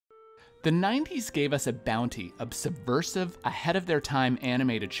The 90s gave us a bounty of subversive, ahead-of-their-time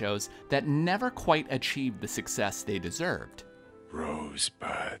animated shows that never quite achieved the success they deserved.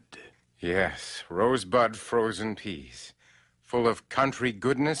 Rosebud. Yes, Rosebud frozen peas. Full of country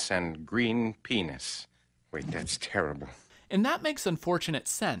goodness and green penis. Wait, that's terrible. And that makes unfortunate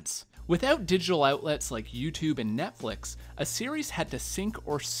sense. Without digital outlets like YouTube and Netflix, a series had to sink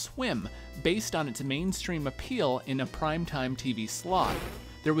or swim based on its mainstream appeal in a primetime TV slot.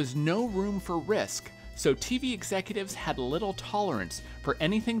 There was no room for risk, so TV executives had little tolerance for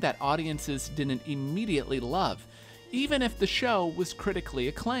anything that audiences didn't immediately love, even if the show was critically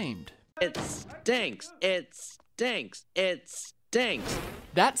acclaimed. It stinks, it stinks, it stinks.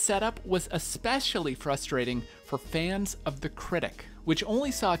 That setup was especially frustrating for fans of The Critic, which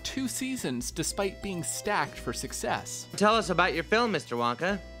only saw 2 seasons despite being stacked for success. Tell us about your film, Mr.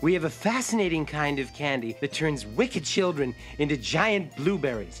 Wonka. We have a fascinating kind of candy that turns wicked children into giant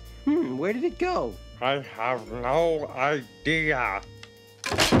blueberries. Where did it go? I have no idea.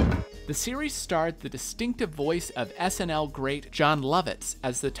 The series starred the distinctive voice of SNL great Jon Lovitz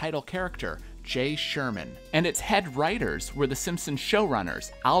as the title character, Jay Sherman, and its head writers were the Simpsons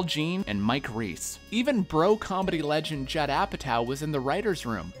showrunners, Al Jean and Mike Reiss. Even bro comedy legend Judd Apatow was in the writer's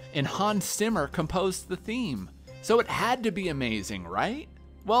room, and Hans Zimmer composed the theme. So it had to be amazing, right?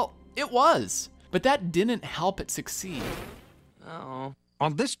 Well, it was, but that didn't help it succeed. Oh.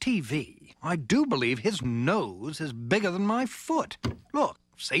 On this TV, I do believe his nose is bigger than my foot. Look,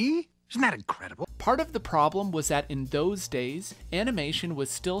 see? Isn't that incredible? Part of the problem was that in those days, animation was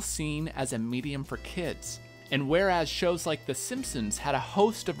still seen as a medium for kids. And whereas shows like The Simpsons had a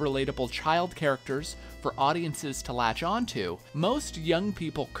host of relatable child characters for audiences to latch onto, most young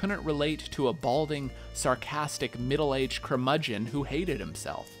people couldn't relate to a balding, sarcastic, middle-aged curmudgeon who hated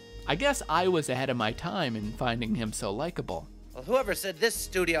himself. I guess I was ahead of my time in finding him so likable. Well, whoever said this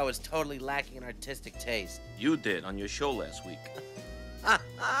studio is totally lacking in artistic taste? You did on your show last week.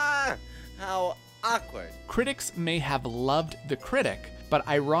 How awkward. Critics may have loved The Critic, but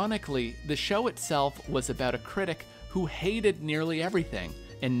ironically, the show itself was about a critic who hated nearly everything,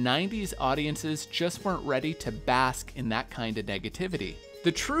 and 90s audiences just weren't ready to bask in that kind of negativity.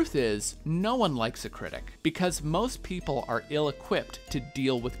 The truth is, no one likes a critic, because most people are ill-equipped to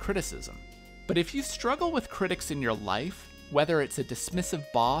deal with criticism. But if you struggle with critics in your life, whether it's a dismissive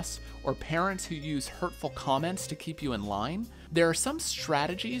boss or parents who use hurtful comments to keep you in line, there are some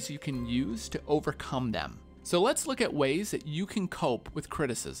strategies you can use to overcome them. So let's look at ways that you can cope with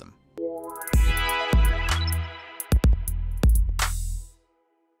criticism.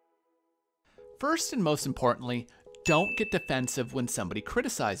 First and most importantly, don't get defensive when somebody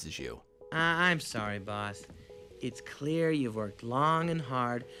criticizes you. I'm sorry, boss. It's clear you've worked long and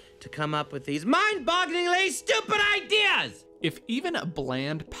hard to come up with these mind-bogglingly stupid ideas! If even a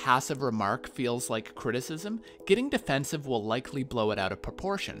bland, passive remark feels like criticism, getting defensive will likely blow it out of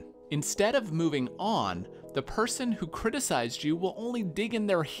proportion. Instead of moving on, the person who criticized you will only dig in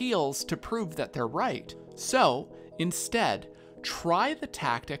their heels to prove that they're right. So, instead, try the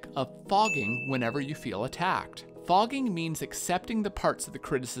tactic of fogging whenever you feel attacked. Fogging means accepting the parts of the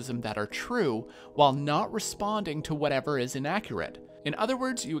criticism that are true while not responding to whatever is inaccurate. In other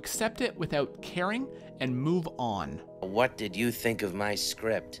words, you accept it without caring and move on. What did you think of my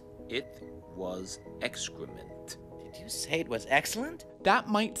script? It was excrement. Did you say it was excellent? That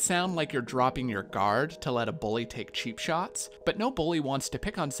might sound like you're dropping your guard to let a bully take cheap shots, but no bully wants to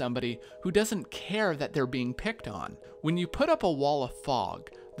pick on somebody who doesn't care that they're being picked on. When you put up a wall of fog,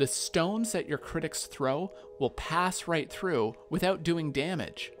 the stones that your critics throw will pass right through without doing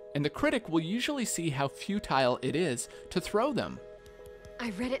damage, and the critic will usually see how futile it is to throw them.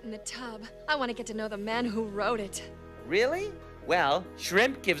 I read it in the tub. I want to get to know the man who wrote it. Really? Well,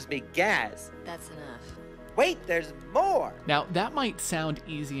 shrimp gives me gas. That's enough. Wait, there's more! Now, that might sound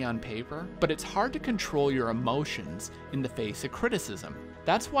easy on paper, but it's hard to control your emotions in the face of criticism.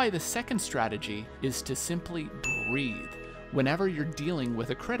 That's why the second strategy is to simply breathe whenever you're dealing with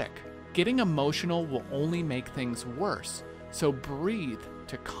a critic. Getting emotional will only make things worse, so breathe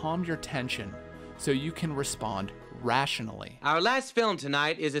to calm your tension so you can respond rationally. Our last film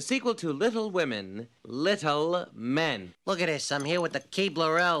tonight is a sequel to Little Women, Little Men. Look at this, I'm here with the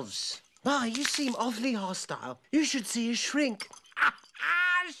Keebler elves. Oh, you seem awfully hostile. You should see a shrink.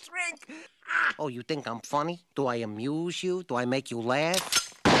 Shrink! Oh, you think I'm funny? Do I amuse you? Do I make you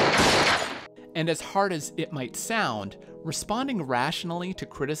laugh? And as hard as it might sound, responding rationally to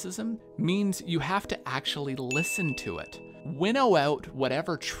criticism means you have to actually listen to it. Winnow out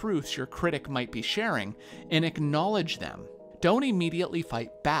whatever truths your critic might be sharing and acknowledge them. Don't immediately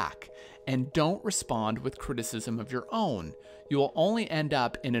fight back, and don't respond with criticism of your own. You will only end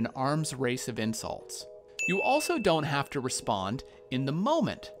up in an arms race of insults. You also don't have to respond in the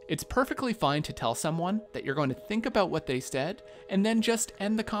moment. It's perfectly fine to tell someone that you're going to think about what they said and then just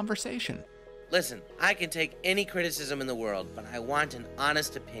end the conversation. Listen, I can take any criticism in the world, but I want an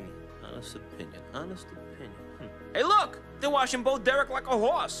honest opinion. Honest opinion, honest opinion. Hey, look! They're washing Bo Derek like a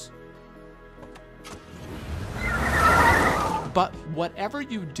horse. But whatever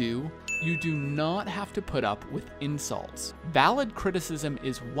you do not have to put up with insults. Valid criticism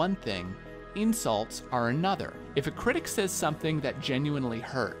is one thing, insults are another. If a critic says something that genuinely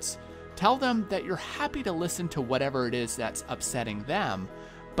hurts, tell them that you're happy to listen to whatever it is that's upsetting them,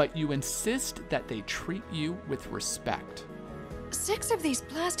 but you insist that they treat you with respect. 6 of these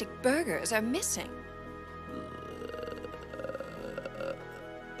plastic burgers are missing.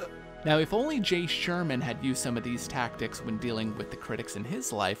 Now, if only Jay Sherman had used some of these tactics when dealing with the critics in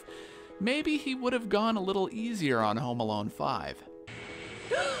his life, maybe he would have gone a little easier on Home Alone 5.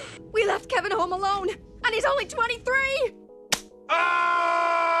 We left Kevin home alone, and he's only 23!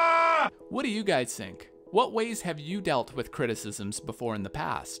 What do you guys think? What ways have you dealt with criticisms before in the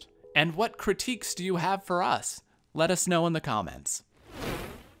past? And what critiques do you have for us? Let us know in the comments.